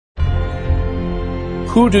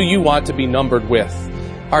Who do you want to be numbered with?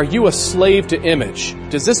 Are you a slave to image?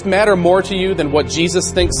 Does this matter more to you than what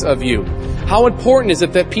Jesus thinks of you? How important is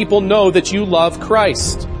it that people know that you love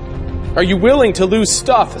Christ? Are you willing to lose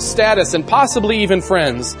stuff, status, and possibly even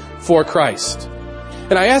friends for Christ?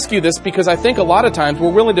 And I ask you this because I think a lot of times we're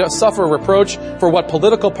willing to suffer reproach for what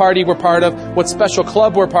political party we're part of, what special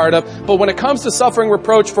club we're part of, but when it comes to suffering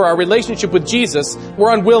reproach for our relationship with Jesus,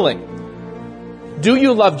 we're unwilling. Do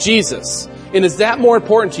you love Jesus? And is that more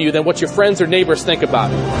important to you than what your friends or neighbors think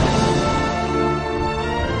about it?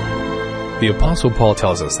 The Apostle Paul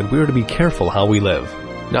tells us that we are to be careful how we live,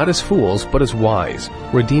 not as fools, but as wise,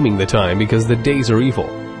 redeeming the time because the days are evil.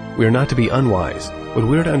 We are not to be unwise, but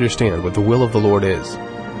we are to understand what the will of the Lord is.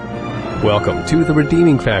 Welcome to The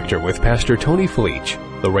Redeeming Factor with Pastor Tony Fleach,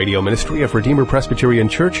 the radio ministry of Redeemer Presbyterian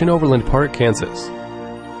Church in Overland Park, Kansas.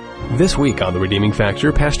 This week on The Redeeming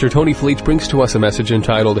Factor, Pastor Tony Fleach brings to us a message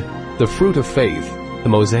entitled, The Fruit of Faith, the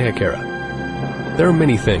Mosaic Era. There are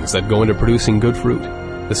many things that go into producing good fruit.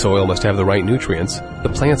 The soil must have the right nutrients.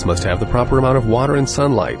 The plants must have the proper amount of water and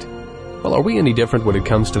sunlight. Well, are we any different when it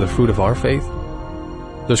comes to the fruit of our faith?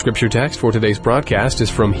 The scripture text for today's broadcast is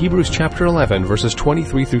from Hebrews chapter 11, verses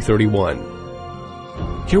 23 through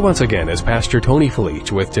 31. Here once again is Pastor Tony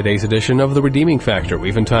Fleach with today's edition of The Redeeming Factor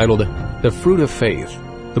we've entitled, The Fruit of Faith,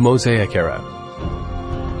 the Mosaic Era.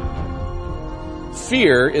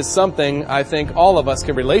 Fear is something I think all of us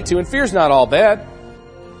can relate to, and fear's not all bad.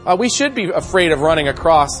 We should be afraid of running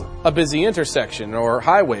across a busy intersection or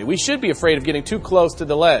highway. We should be afraid of getting too close to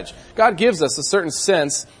the ledge. God gives us a certain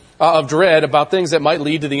sense of dread about things that might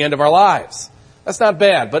lead to the end of our lives. That's not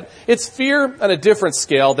bad, but it's fear on a different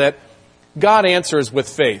scale that God answers with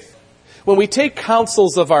faith. When we take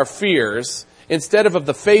counsels of our fears instead of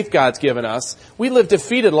the faith God's given us, we live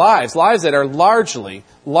defeated lives that are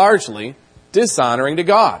largely dishonoring to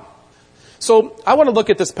God. So I want to look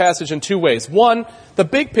at this passage in two ways. One, the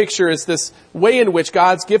big picture is this way in which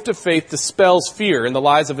God's gift of faith dispels fear in the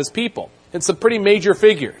lives of His people. And some pretty major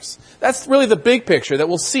figures. That's really the big picture that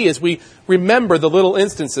we'll see as we remember the little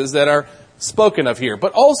instances that are spoken of here.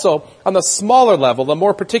 But also, on the smaller level, the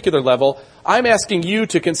more particular level, I'm asking you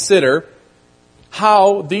to consider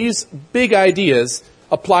how these big ideas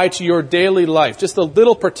apply to your daily life, just the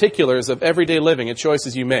little particulars of everyday living and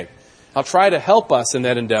choices you make. I'll try to help us in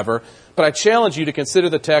that endeavor, but I challenge you to consider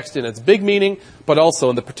the text in its big meaning, but also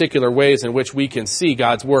in the particular ways in which we can see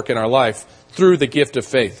God's work in our life through the gift of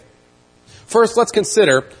faith. First, let's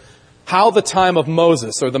consider how the time of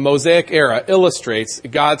Moses, or the Mosaic era, illustrates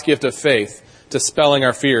God's gift of faith, dispelling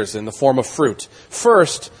our fears in the form of fruit.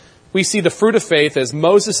 First, we see the fruit of faith as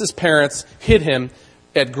Moses' parents hid him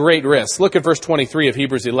at great risk. Look at verse 23 of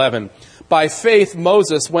Hebrews 11. By faith,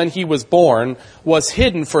 Moses, when he was born, was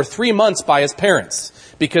hidden for 3 months by his parents,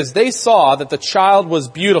 because they saw that the child was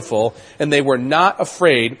beautiful, and they were not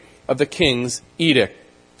afraid of the king's edict.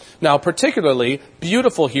 Now, particularly,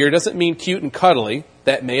 beautiful here doesn't mean cute and cuddly.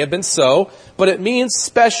 That may have been so, but it means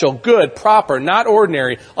special, good, proper, not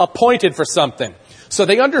ordinary, appointed for something. So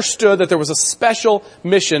they understood that there was a special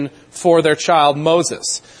mission for their child,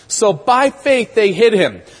 Moses. So by faith, they hid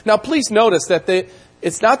him. Now, please notice that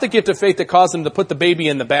it's not the gift of faith that caused them to put the baby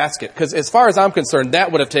in the basket, because as far as I'm concerned,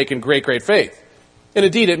 that would have taken great, great faith. And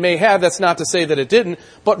indeed, it may have. That's not to say that it didn't.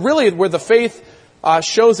 But really, where the faith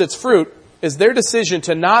shows its fruit is their decision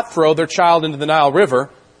to not throw their child into the Nile River,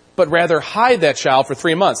 but rather hide that child for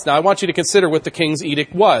 3 months. Now, I want you to consider what the king's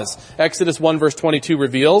edict was. Exodus 1 verse 22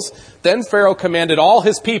 reveals, Then Pharaoh commanded all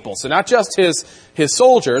his people, so not just his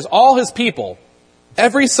soldiers, all his people,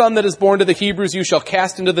 Every son that is born to the Hebrews you shall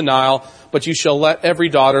cast into the Nile, but you shall let every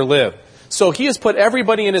daughter live. So he has put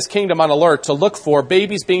everybody in his kingdom on alert to look for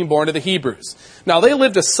babies being born to the Hebrews. Now, they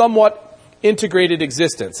lived a somewhat integrated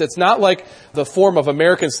existence. It's not like the form of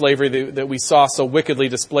American slavery that we saw so wickedly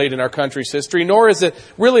displayed in our country's history, nor is it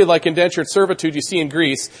really like indentured servitude you see in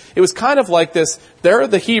Greece. It was kind of like this. They're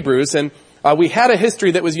the Hebrews, and we had a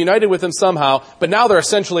history that was united with them somehow, but now they're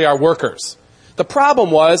essentially our workers. The problem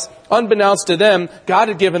was, unbeknownst to them, God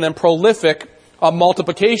had given them prolific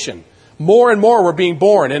multiplication. More and more were being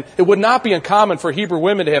born, and it would not be uncommon for Hebrew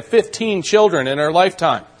women to have 15 children in their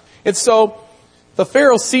lifetime. And so the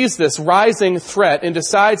Pharaoh sees this rising threat and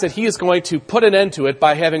decides that he is going to put an end to it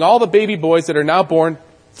by having all the baby boys that are now born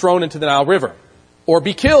thrown into the Nile River or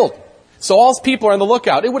be killed. So all his people are on the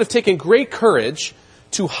lookout. It would have taken great courage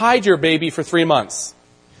to hide your baby for 3 months.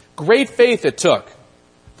 Great faith it took,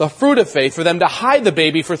 the fruit of faith, for them to hide the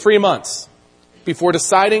baby for 3 months before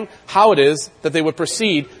deciding how it is that they would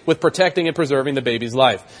proceed with protecting and preserving the baby's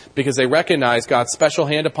life. Because they recognized God's special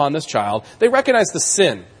hand upon this child. They recognized the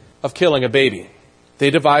sin of killing a baby. They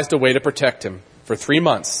devised a way to protect him for 3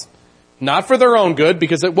 months. Not for their own good,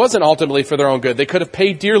 because it wasn't ultimately for their own good. They could have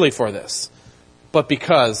paid dearly for this. But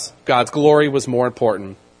because God's glory was more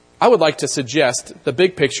important. I would like to suggest the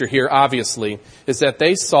big picture here, obviously, is that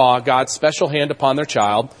they saw God's special hand upon their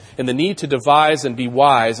child and the need to devise and be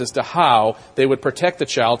wise as to how they would protect the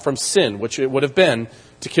child from sin, which it would have been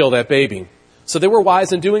to kill that baby. So they were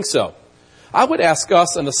wise in doing so. I would ask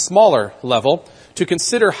us on the smaller level to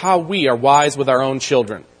consider how we are wise with our own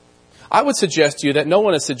children. I would suggest to you that no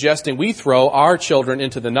one is suggesting we throw our children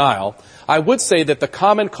into the Nile. I would say that the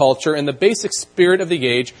common culture and the basic spirit of the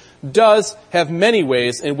age does have many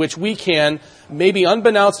ways in which we can, maybe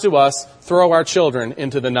unbeknownst to us, throw our children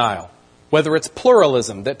into the Nile. Whether it's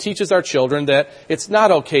pluralism that teaches our children that it's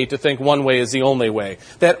not okay to think one way is the only way,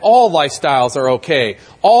 that all lifestyles are okay,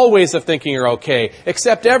 all ways of thinking are okay,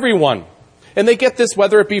 except everyone. And they get this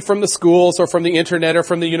whether it be from the schools or from the internet or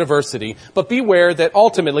from the university. But beware that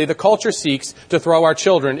ultimately the culture seeks to throw our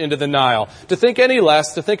children into the Nile. To think any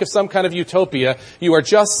less, to think of some kind of utopia, you are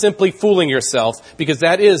just simply fooling yourself, because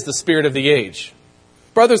that is the spirit of the age.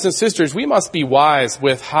 Brothers and sisters, we must be wise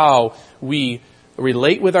with how we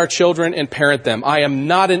relate with our children and parent them. I am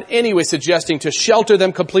not in any way suggesting to shelter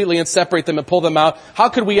them completely and separate them and pull them out. How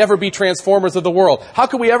could we ever be transformers of the world? How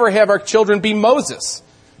could we ever have our children be Moses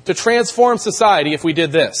to transform society if we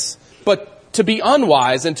did this? But to be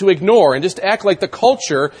unwise and to ignore and just act like the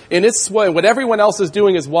culture in its way, what everyone else is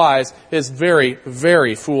doing is wise, is very,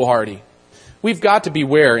 very foolhardy. We've got to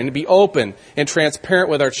beware and to be open and transparent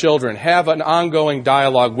with our children, have an ongoing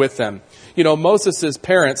dialogue with them. You know, Moses'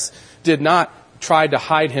 parents did not try to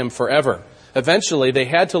hide him forever. Eventually, they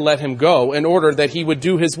had to let him go in order that he would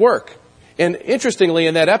do his work. And interestingly,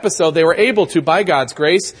 in that episode, they were able to, by God's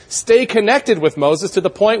grace, stay connected with Moses to the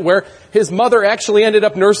point where his mother actually ended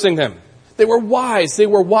up nursing him. They were wise. They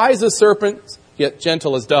were wise as serpents, yet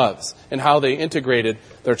gentle as doves, in how they integrated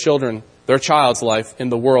their child's life in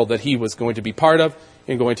the world that he was going to be part of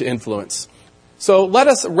and going to influence. So let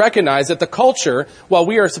us recognize that the culture, while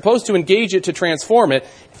we are supposed to engage it to transform it,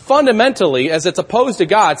 fundamentally, as it's opposed to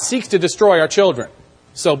God, seeks to destroy our children.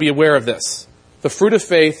 So be aware of this. The fruit of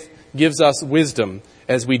faith gives us wisdom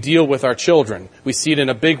as we deal with our children. We see it in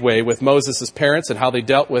a big way with Moses' parents and how they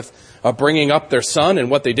dealt with bringing up their son and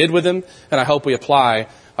what they did with him. And I hope we apply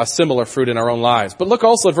a similar fruit in our own lives. But look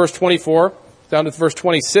also at verse 24 down to verse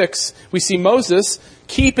 26. We see Moses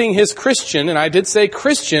keeping his Christian, and I did say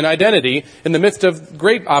Christian, identity in the midst of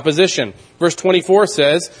great opposition. Verse 24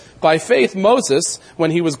 says, "By faith Moses,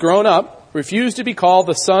 when he was grown up, refused to be called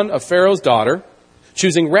the son of Pharaoh's daughter,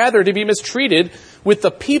 choosing rather to be mistreated with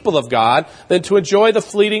the people of God than to enjoy the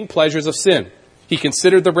fleeting pleasures of sin. He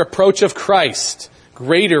considered the reproach of Christ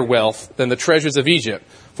greater wealth than the treasures of Egypt,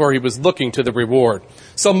 for he was looking to the reward."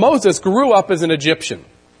 So Moses grew up as an Egyptian.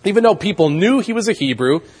 Even though people knew he was a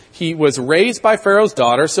Hebrew, he was raised by Pharaoh's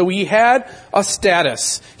daughter, so he had a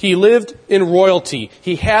status. He lived in royalty.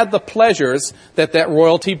 He had the pleasures that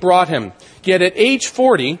royalty brought him. Yet at age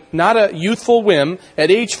 40, not a youthful whim, at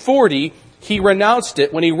age 40, he renounced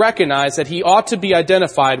it when he recognized that he ought to be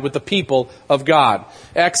identified with the people of God.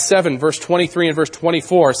 Acts 7, verse 23 and verse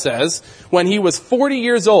 24 says, "When he was 40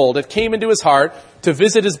 years old, it came into his heart to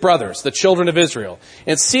visit his brothers, the children of Israel.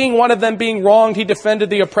 And seeing one of them being wronged, he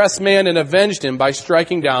defended the oppressed man and avenged him by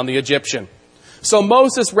striking down the Egyptian." So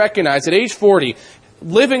Moses recognized at age 40,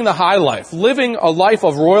 living the high life, living a life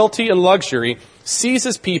of royalty and luxury, sees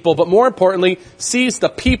his people, but more importantly, sees the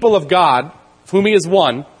people of God, of whom he is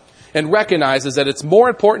one, and recognizes that it's more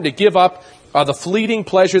important to give up the fleeting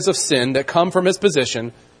pleasures of sin that come from his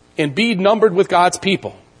position and be numbered with God's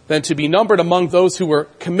people than to be numbered among those who were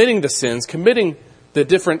committing the sins, committing the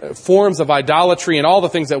different forms of idolatry and all the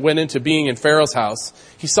things that went into being in Pharaoh's house.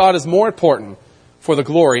 He saw it as more important for the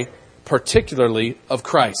glory, particularly of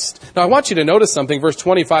Christ. Now I want you to notice something, verse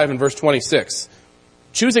 25 and verse 26.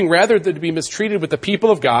 Choosing rather than to be mistreated with the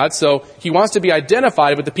people of God, so he wants to be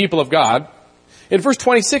identified with the people of God. In verse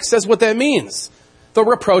 26 says what that means. The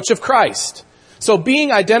reproach of Christ. So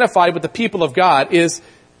being identified with the people of God is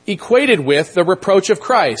equated with the reproach of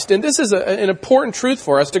Christ. And this is an important truth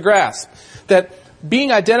for us to grasp. That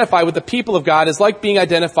being identified with the people of God is like being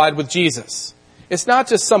identified with Jesus. It's not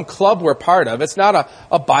just some club we're part of. It's not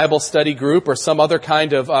a Bible study group or some other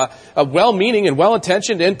kind of a well-meaning and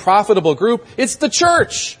well-intentioned and profitable group. It's the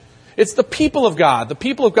church. It's the people of God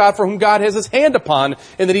for whom God has his hand upon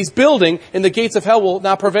and that he's building, and the gates of hell will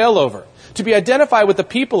not prevail over. To be identified with the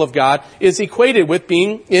people of God is equated with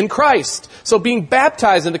being in Christ. So being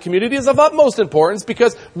baptized in the community is of utmost importance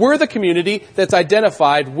because we're the community that's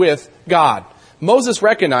identified with God. Moses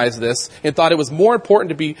recognized this and thought it was more important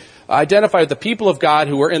to be identified with the people of God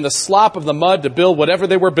who were in the slop of the mud to build whatever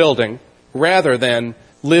they were building rather than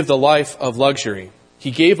live the life of luxury.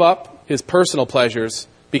 He gave up his personal pleasures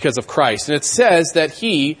because of Christ. And it says that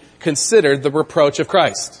he considered the reproach of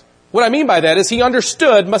Christ. What I mean by that is he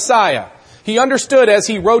understood Messiah. He understood as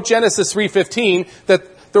he wrote Genesis 3:15 that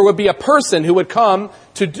there would be a person who would come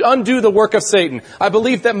to undo the work of Satan. I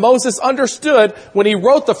believe that Moses understood when he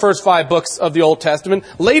wrote the first 5 books of the Old Testament,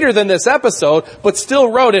 later than this episode, but still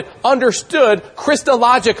wrote it, understood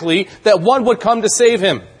Christologically that one would come to save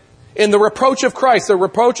him. In the reproach of Christ, the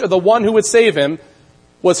reproach of the one who would save him,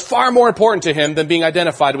 was far more important to him than being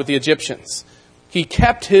identified with the Egyptians. He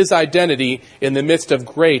kept his identity in the midst of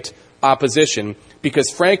great opposition because,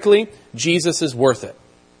 frankly, Jesus is worth it.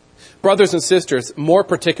 Brothers and sisters, more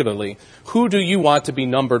particularly, who do you want to be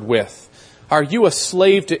numbered with? Are you a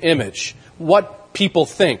slave to image? What people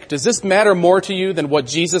think? Does this matter more to you than what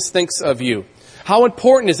Jesus thinks of you? How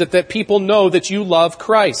important is it that people know that you love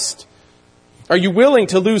Christ? Are you willing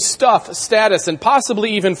to lose stuff, status, and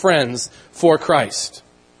possibly even friends for Christ?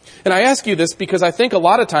 And I ask you this because I think a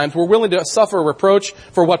lot of times we're willing to suffer reproach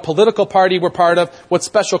for what political party we're part of, what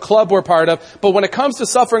special club we're part of. But when it comes to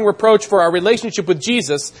suffering reproach for our relationship with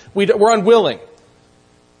Jesus, we're unwilling.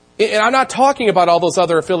 And I'm not talking about all those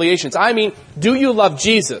other affiliations. I mean, do you love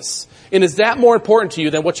Jesus? And is that more important to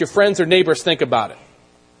you than what your friends or neighbors think about it?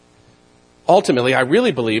 Ultimately, I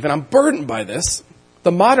really believe, and I'm burdened by this,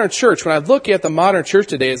 the modern church, when I look at the modern church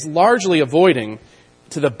today, is largely avoiding,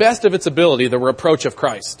 to the best of its ability, the reproach of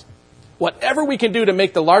Christ. Whatever we can do to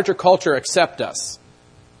make the larger culture accept us.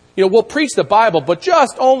 We'll preach the Bible, but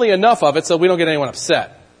just only enough of it so we don't get anyone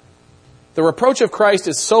upset. The reproach of Christ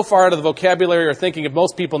is so far out of the vocabulary or thinking of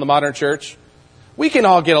most people in the modern church. We can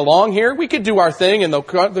all get along here. We can do our thing and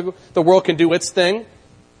the world can do its thing.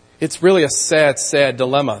 It's really a sad, sad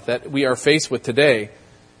dilemma that we are faced with today.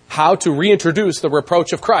 How to reintroduce the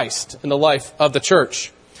reproach of Christ in the life of the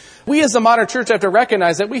church. We as the modern church have to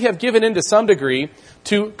recognize that we have given in to some degree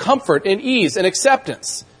to comfort and ease and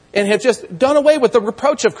acceptance and have just done away with the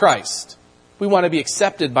reproach of Christ. We want to be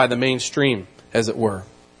accepted by the mainstream, as it were,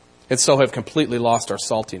 and so have completely lost our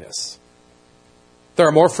saltiness. There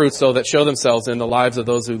are more fruits, though, that show themselves in the lives of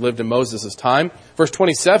those who lived in Moses' time. Verse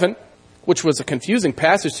 27, which was a confusing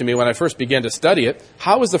passage to me when I first began to study it.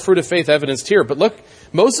 How is the fruit of faith evidenced here? But look,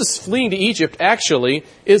 Moses fleeing to Egypt actually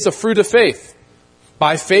is a fruit of faith.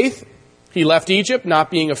 By faith, he left Egypt, not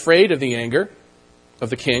being afraid of the anger of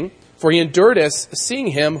the king, for he endured as seeing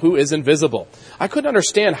him who is invisible. I couldn't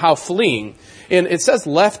understand how fleeing, and it says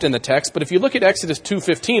left in the text, but if you look at Exodus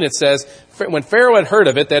 2:15, it says, when Pharaoh had heard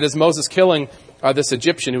of it, that is Moses killing this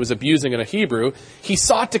Egyptian who was abusing a Hebrew, he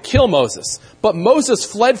sought to kill Moses. But Moses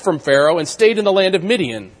fled from Pharaoh and stayed in the land of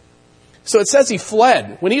Midian. So it says he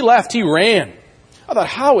fled. When he left, he ran. I thought,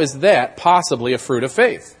 how is that possibly a fruit of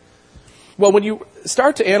faith? Well, when you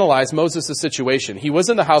start to analyze Moses' situation, he was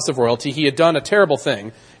in the house of royalty. He had done a terrible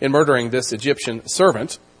thing in murdering this Egyptian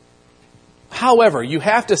servant. However, you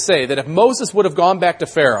have to say that if Moses would have gone back to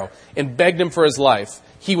Pharaoh and begged him for his life,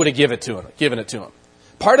 he would have given it to him.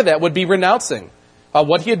 Part of that would be renouncing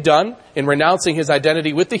what he had done and renouncing his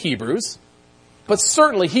identity with the Hebrews. But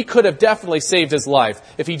certainly he could have definitely saved his life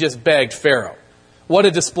if he just begged Pharaoh. What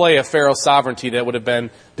a display of Pharaoh's sovereignty that would have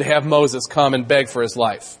been to have Moses come and beg for his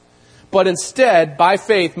life. But instead, by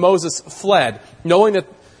faith, Moses fled, knowing that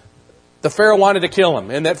the Pharaoh wanted to kill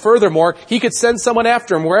him, and that furthermore, he could send someone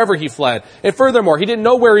after him wherever he fled. And furthermore, he didn't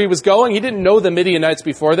know where he was going. He didn't know the Midianites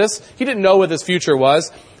before this. He didn't know what his future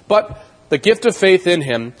was. But the gift of faith in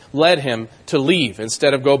him led him to leave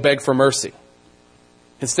instead of go beg for mercy.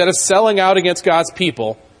 Instead of selling out against God's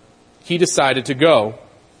people, he decided to go,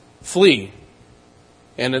 flee.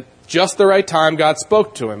 And at just the right time, God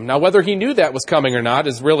spoke to him. Now, whether he knew that was coming or not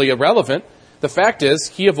is really irrelevant. The fact is,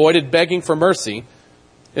 he avoided begging for mercy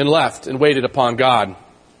and left and waited upon God.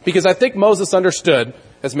 Because I think Moses understood,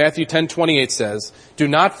 as Matthew 10:28 says, do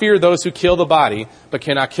not fear those who kill the body, but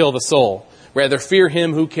cannot kill the soul. Rather, fear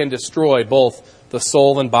him who can destroy both the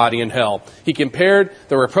soul and body in hell. He compared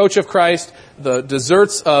the reproach of Christ, the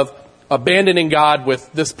deserts of abandoning God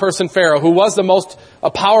with this person Pharaoh, who was the most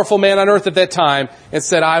powerful man on earth at that time, and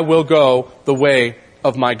said, I will go the way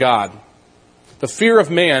of my God. The fear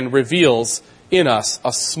of man reveals in us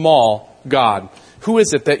a small God. Who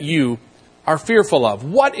is it that you are fearful of?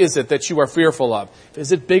 What is it that you are fearful of?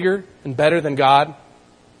 Is it bigger and better than God?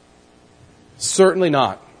 Certainly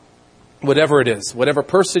not. Whatever it is, whatever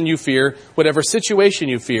person you fear, whatever situation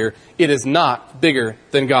you fear, it is not bigger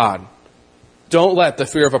than God. Don't let the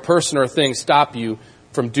fear of a person or a thing stop you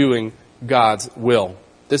from doing God's will.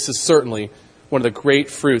 This is certainly one of the great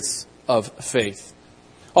fruits of faith.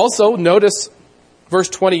 Also, notice verse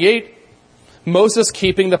 28, Moses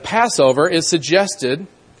keeping the Passover is suggested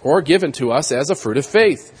or given to us as a fruit of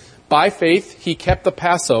faith. By faith, he kept the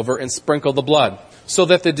Passover and sprinkled the blood, so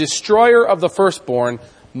that the destroyer of the firstborn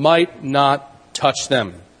might not touch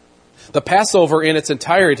them. The Passover in its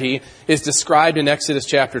entirety is described in Exodus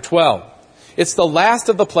chapter 12. It's the last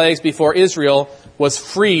of the plagues before Israel was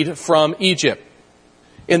freed from Egypt.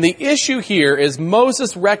 And the issue here is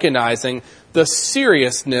Moses recognizing the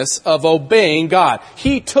seriousness of obeying God.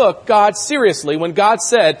 He took God seriously when God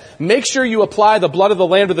said, make sure you apply the blood of the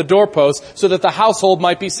lamb to the doorpost so that the household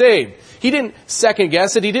might be saved. He didn't second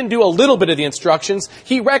guess it. He didn't do a little bit of the instructions.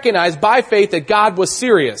 He recognized by faith that God was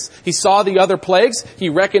serious. He saw the other plagues. He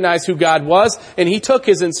recognized who God was. And he took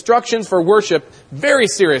his instructions for worship very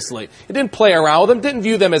seriously. He didn't play around with them. Didn't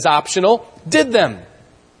view them as optional. Did them.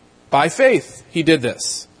 By faith, he did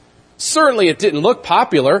this. Certainly it didn't look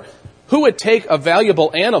popular. Who would take a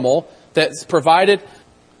valuable animal that's provided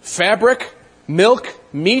fabric, milk,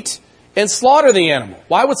 meat, and slaughter the animal?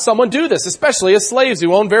 Why would someone do this, especially as slaves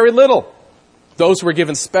who owned very little? Those who were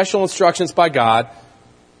given special instructions by God,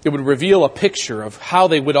 it would reveal a picture of how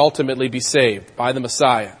they would ultimately be saved by the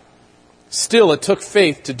Messiah. Still, it took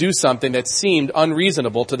faith to do something that seemed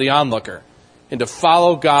unreasonable to the onlooker, and to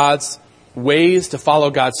follow God's ways, to follow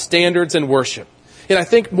God's standards in worship. And I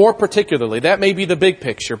think more particularly, that may be the big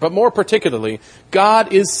picture, but more particularly,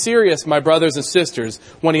 God is serious, my brothers and sisters,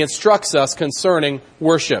 when he instructs us concerning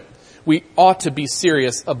worship. We ought to be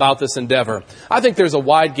serious about this endeavor. I think there's a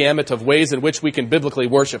wide gamut of ways in which we can biblically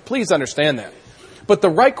worship. Please understand that. But the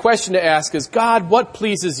right question to ask is, God, what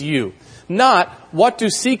pleases you? Not, what do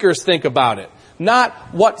seekers think about it? Not,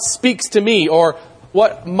 what speaks to me, or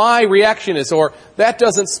what my reaction is, or that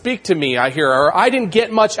doesn't speak to me, I hear, or I didn't get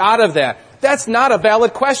much out of that. That's not a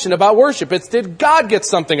valid question about worship. It's, did God get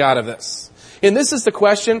something out of this? And this is the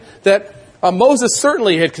question that Moses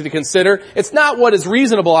certainly had to consider. It's not what is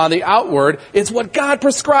reasonable on the outward. It's what God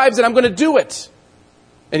prescribes, and I'm going to do it.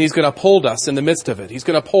 And he's going to uphold us in the midst of it. He's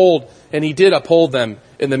going to uphold, and he did uphold them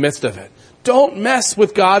in the midst of it. Don't mess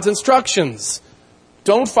with God's instructions.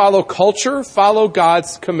 Don't follow culture. Follow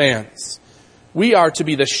God's commands. We are to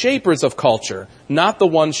be the shapers of culture, not the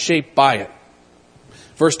ones shaped by it.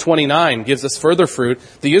 Verse 29 gives us further fruit.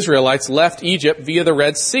 The Israelites left Egypt via the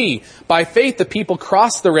Red Sea. By faith, the people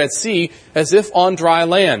crossed the Red Sea as if on dry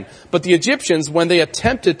land. But the Egyptians, when they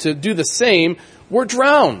attempted to do the same, were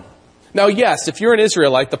drowned. Now, yes, if you're an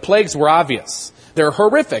Israelite, the plagues were obvious. They're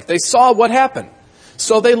horrific. They saw what happened.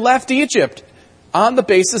 So they left Egypt on the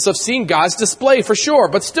basis of seeing God's display, for sure.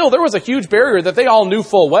 But still, there was a huge barrier that they all knew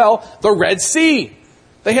full well, the Red Sea.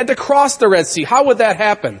 They had to cross the Red Sea. How would that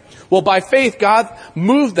happen? Well, by faith, God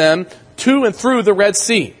moved them to and through the Red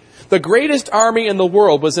Sea. The greatest army in the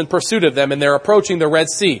world was in pursuit of them, and they're approaching the Red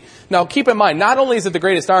Sea. Now, keep in mind, not only is it the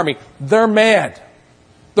greatest army, they're mad.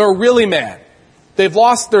 They're really mad. They've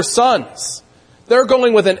lost their sons. They're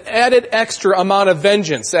going with an added extra amount of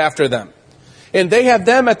vengeance after them. And they have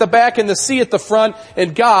them at the back and the sea at the front,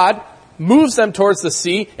 and God moves them towards the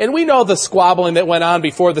sea, and we know the squabbling that went on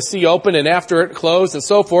before the sea opened and after it closed and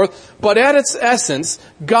so forth. But at its essence,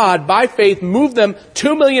 God, by faith, moved them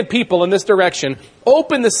 2 million people in this direction,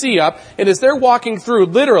 opened the sea up, and as they're walking through,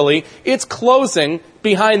 literally, it's closing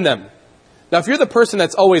behind them. Now, if you're the person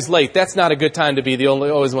that's always late, that's not a good time to be the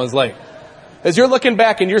only always ones late. As you're looking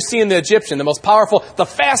back and you're seeing the Egyptian, the most powerful, the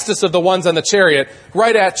fastest of the ones on the chariot,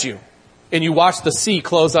 right at you, and you watch the sea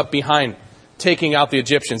close up behind, taking out the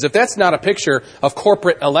Egyptians. If that's not a picture of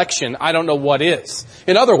corporate election, I don't know what is.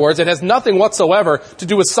 In other words, it has nothing whatsoever to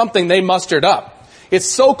do with something they mustered up. It's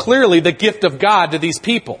so clearly the gift of God to these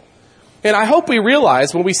people. And I hope we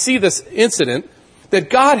realize when we see this incident that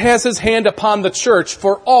God has his hand upon the church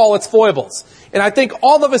for all its foibles. And I think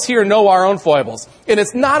all of us here know our own foibles. And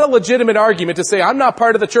it's not a legitimate argument to say, I'm not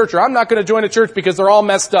part of the church, or I'm not going to join a church because they're all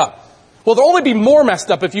messed up. Well, they'll only be more messed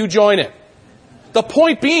up if you join it. The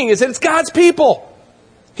point being is that it's God's people.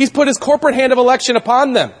 He's put his corporate hand of election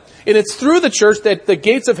upon them. And it's through the church that the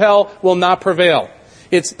gates of hell will not prevail.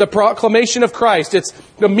 It's the proclamation of Christ. It's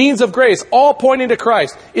the means of grace, all pointing to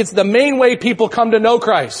Christ. It's the main way people come to know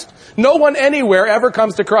Christ. No one anywhere ever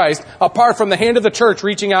comes to Christ apart from the hand of the church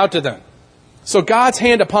reaching out to them. So God's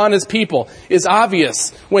hand upon his people is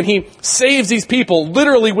obvious when he saves these people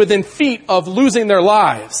literally within feet of losing their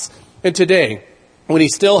lives. And today, when he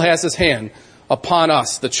still has his hand upon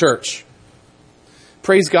us, the church.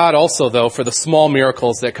 Praise God also, though, for the small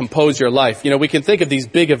miracles that compose your life. We can think of these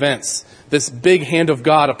big events, this big hand of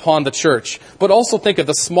God upon the church, but also think of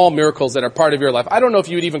the small miracles that are part of your life. I don't know if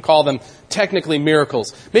you would even call them technically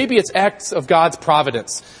miracles. Maybe it's acts of God's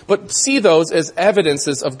providence, but see those as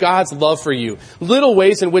evidences of God's love for you. Little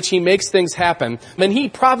ways in which He makes things happen. When He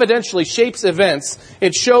providentially shapes events,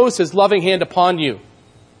 it shows His loving hand upon you.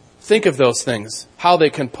 Think of those things, how they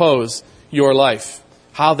compose your life,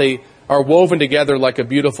 how they are woven together like a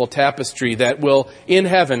beautiful tapestry that will, in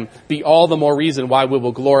heaven, be all the more reason why we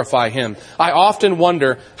will glorify Him. I often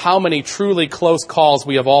wonder how many truly close calls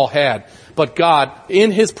we have all had, but God,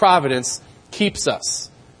 in His providence, keeps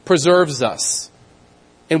us, preserves us,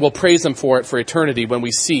 and will praise Him for it for eternity when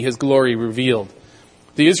we see His glory revealed.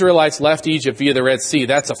 The Israelites left Egypt via the Red Sea.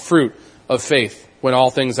 That's a fruit of faith when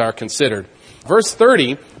all things are considered. Verse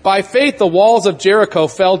 30, by faith the walls of Jericho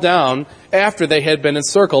fell down after they had been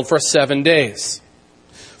encircled for 7 days.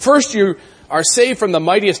 First you are saved from the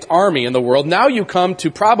mightiest army in the world. Now you come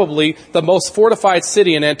to probably the most fortified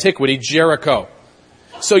city in antiquity, Jericho.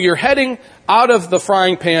 So you're heading out of the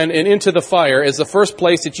frying pan and into the fire is the first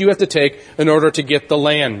place that you have to take in order to get the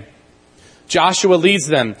land. Joshua leads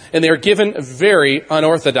them, and they are given very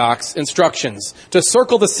unorthodox instructions to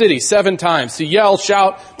circle the city 7 times, to yell,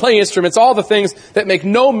 shout, play instruments, all the things that make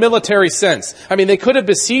no military sense. I mean, they could have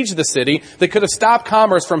besieged the city, they could have stopped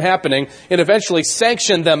commerce from happening, and eventually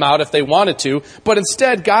sanctioned them out if they wanted to, but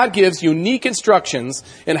instead God gives unique instructions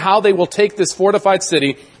in how they will take this fortified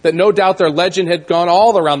city that no doubt their legend had gone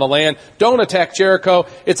all around the land. Don't attack Jericho.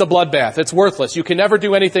 It's a bloodbath. It's worthless. You can never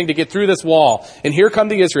do anything to get through this wall. And here come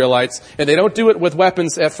the Israelites, and they don't do it with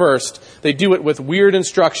weapons at first. They do it with weird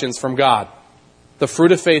instructions from God. The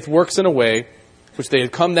fruit of faith works in a way which they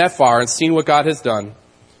had come that far and seen what God has done.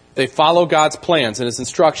 They follow God's plans and His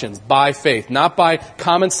instructions by faith, not by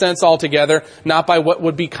common sense altogether, not by what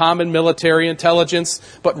would be common military intelligence,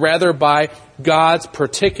 but rather by God's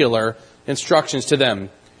particular instructions to them.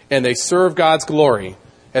 And they serve God's glory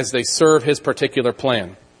as they serve His particular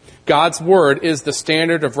plan. God's word is the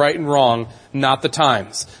standard of right and wrong, not the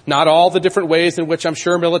times. Not all the different ways in which I'm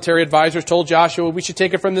sure military advisors told Joshua, we should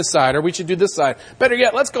take it from this side or we should do this side. Better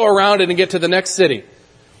yet, let's go around it and get to the next city.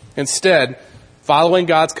 Instead, following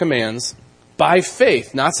God's commands by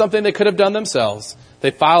faith, not something they could have done themselves,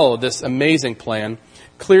 they followed this amazing plan,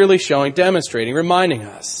 clearly showing, demonstrating, reminding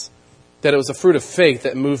us that it was a fruit of faith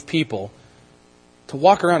that moved people to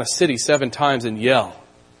walk around a city 7 times and yell.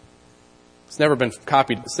 It's never been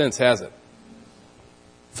copied since, has it?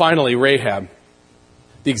 Finally, Rahab.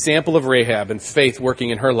 The example of Rahab and faith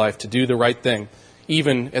working in her life to do the right thing,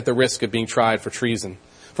 even at the risk of being tried for treason.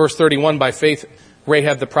 Verse 31, by faith,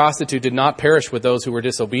 Rahab the prostitute did not perish with those who were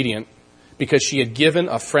disobedient because she had given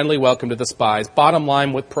a friendly welcome to the spies. Bottom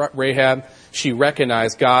line with Rahab, she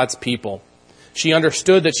recognized God's people. She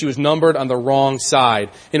understood that she was numbered on the wrong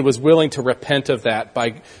side and was willing to repent of that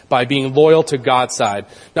by being loyal to God's side.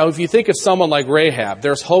 Now, if you think of someone like Rahab,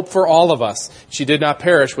 there's hope for all of us. She did not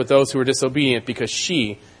perish with those who were disobedient because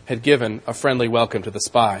she had given a friendly welcome to the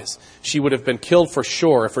spies. She would have been killed for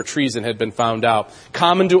sure if her treason had been found out.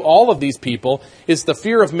 Common to all of these people is the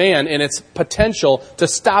fear of man and its potential to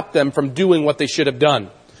stop them from doing what they should have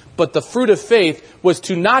done. But the fruit of faith was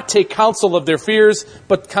to not take counsel of their fears,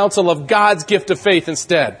 but counsel of God's gift of faith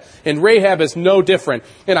instead. And Rahab is no different.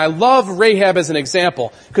 And I love Rahab as an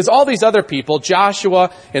example, because all these other people,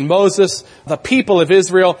 Joshua and Moses, the people of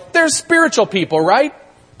Israel, they're spiritual people, right?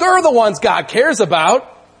 They're the ones God cares about.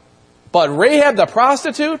 But Rahab the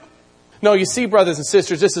prostitute? No, you see, brothers and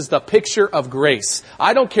sisters, this is the picture of grace.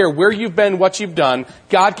 I don't care where you've been, what you've done.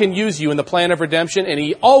 God can use you in the plan of redemption, and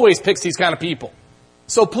He always picks these kind of people.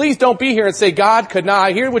 So please don't be here and say, God could not,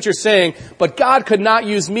 I hear what you're saying, but God could not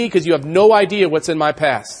use me because you have no idea what's in my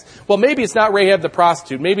past. Well, maybe it's not Rahab the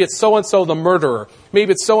prostitute. Maybe it's so-and-so the murderer.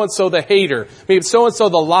 Maybe it's so-and-so the hater. Maybe it's so-and-so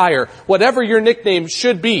the liar. Whatever your nickname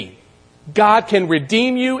should be, God can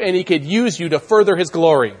redeem you and He could use you to further His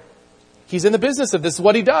glory. He's in the business of this. This is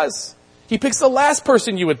what He does. He picks the last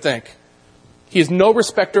person you would think. He is no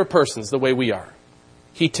respecter of persons the way we are.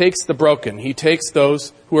 He takes the broken. He takes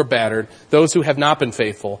those who are battered, those who have not been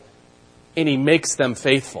faithful, and He makes them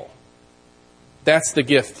faithful. That's the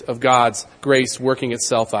gift of God's grace working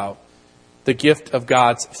itself out. The gift of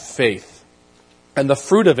God's faith. And the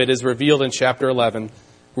fruit of it is revealed in chapter 11.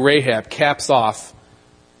 Rahab caps off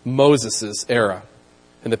Moses' era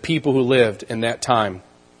and the people who lived in that time.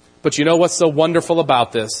 But you know what's so wonderful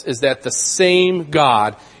about this is that the same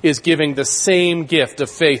God is giving the same gift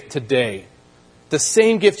of faith today. The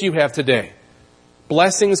same gift you have today.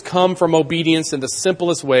 Blessings come from obedience in the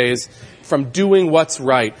simplest ways, from doing what's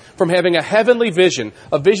right, from having a heavenly vision,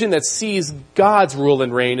 a vision that sees God's rule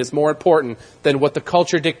and reign is more important than what the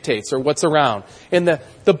culture dictates or what's around. And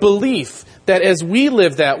the belief that as we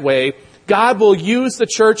live that way, God will use the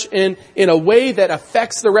church in a way that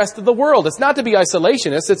affects the rest of the world. It's not to be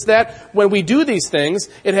isolationist. It's that when we do these things,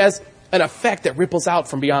 it has an effect that ripples out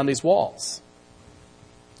from beyond these walls,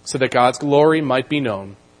 so that God's glory might be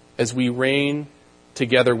known as we reign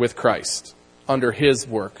together with Christ under His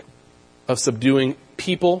work of subduing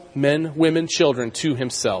people, men, women, children to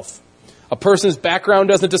Himself. A person's background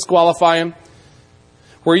doesn't disqualify him.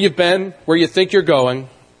 Where you've been, where you think you're going,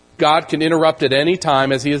 God can interrupt at any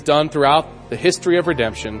time, as He has done throughout the history of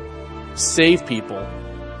redemption, save people,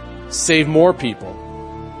 save more people,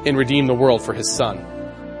 and redeem the world for His Son.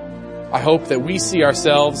 I hope that we see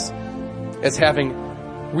ourselves as having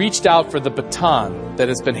reached out for the baton that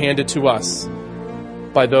has been handed to us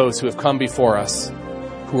by those who have come before us,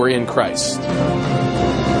 who are in Christ.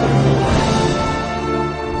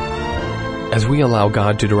 As we allow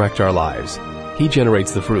God to direct our lives, He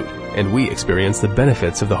generates the fruit, and we experience the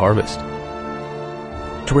benefits of the harvest.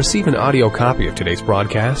 To receive an audio copy of today's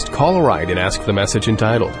broadcast, call or write and ask for the message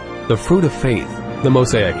entitled, The Fruit of Faith, the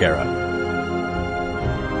Mosaic Era.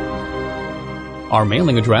 Our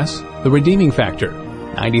mailing address, The Redeeming Factor,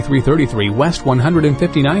 9333 West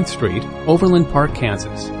 159th Street, Overland Park,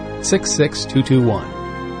 Kansas,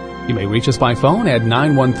 66221. You may reach us by phone at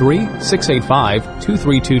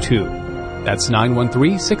 913-685-2322. That's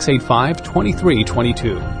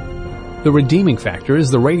 913-685-2322. The Redeeming Factor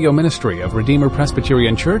is the radio ministry of Redeemer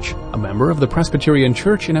Presbyterian Church, a member of the Presbyterian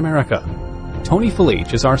Church in America. Tony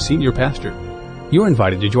Felice is our senior pastor. You're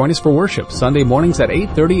invited to join us for worship Sunday mornings at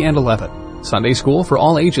 8:30 and 11. Sunday school for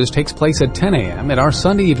all ages takes place at 10 a.m. and our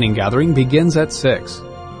Sunday evening gathering begins at 6.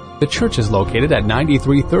 The church is located at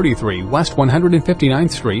 9333 West 159th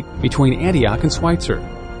Street between Antioch and Schweitzer.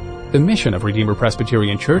 The mission of Redeemer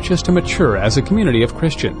Presbyterian Church is to mature as a community of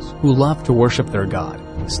Christians who love to worship their God,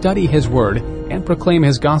 study His Word, and proclaim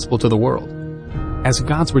His gospel to the world. As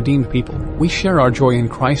God's redeemed people, we share our joy in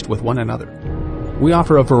Christ with one another. We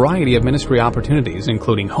offer a variety of ministry opportunities,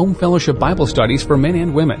 including home fellowship Bible studies for men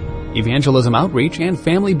and women, evangelism outreach, and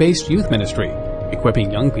family-based youth ministry,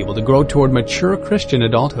 equipping young people to grow toward mature Christian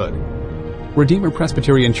adulthood. Redeemer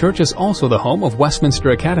Presbyterian Church is also the home of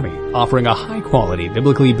Westminster Academy, offering a high-quality,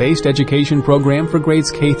 biblically-based education program for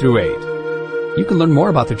grades K through 8. You can learn more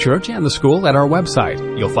about the church and the school at our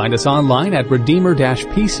website. You'll find us online at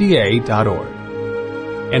redeemer-pca.org.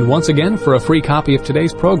 And once again, for a free copy of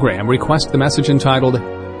today's program, request the message entitled,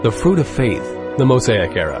 The Fruit of Faith, the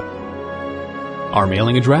Mosaic Era. Our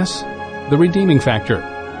mailing address, The Redeeming Factor,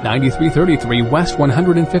 9333 West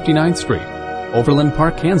 159th Street, Overland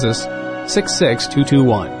Park, Kansas,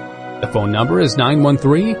 66221. The phone number is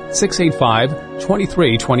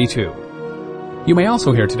 913-685-2322. You may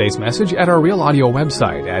also hear today's message at our Real Audio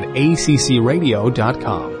website at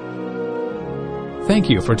accradio.com.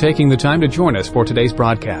 Thank you for taking the time to join us for today's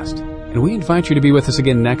broadcast, and we invite you to be with us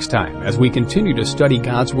again next time as we continue to study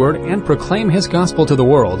God's Word and proclaim His gospel to the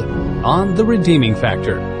world on The Redeeming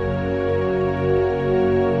Factor.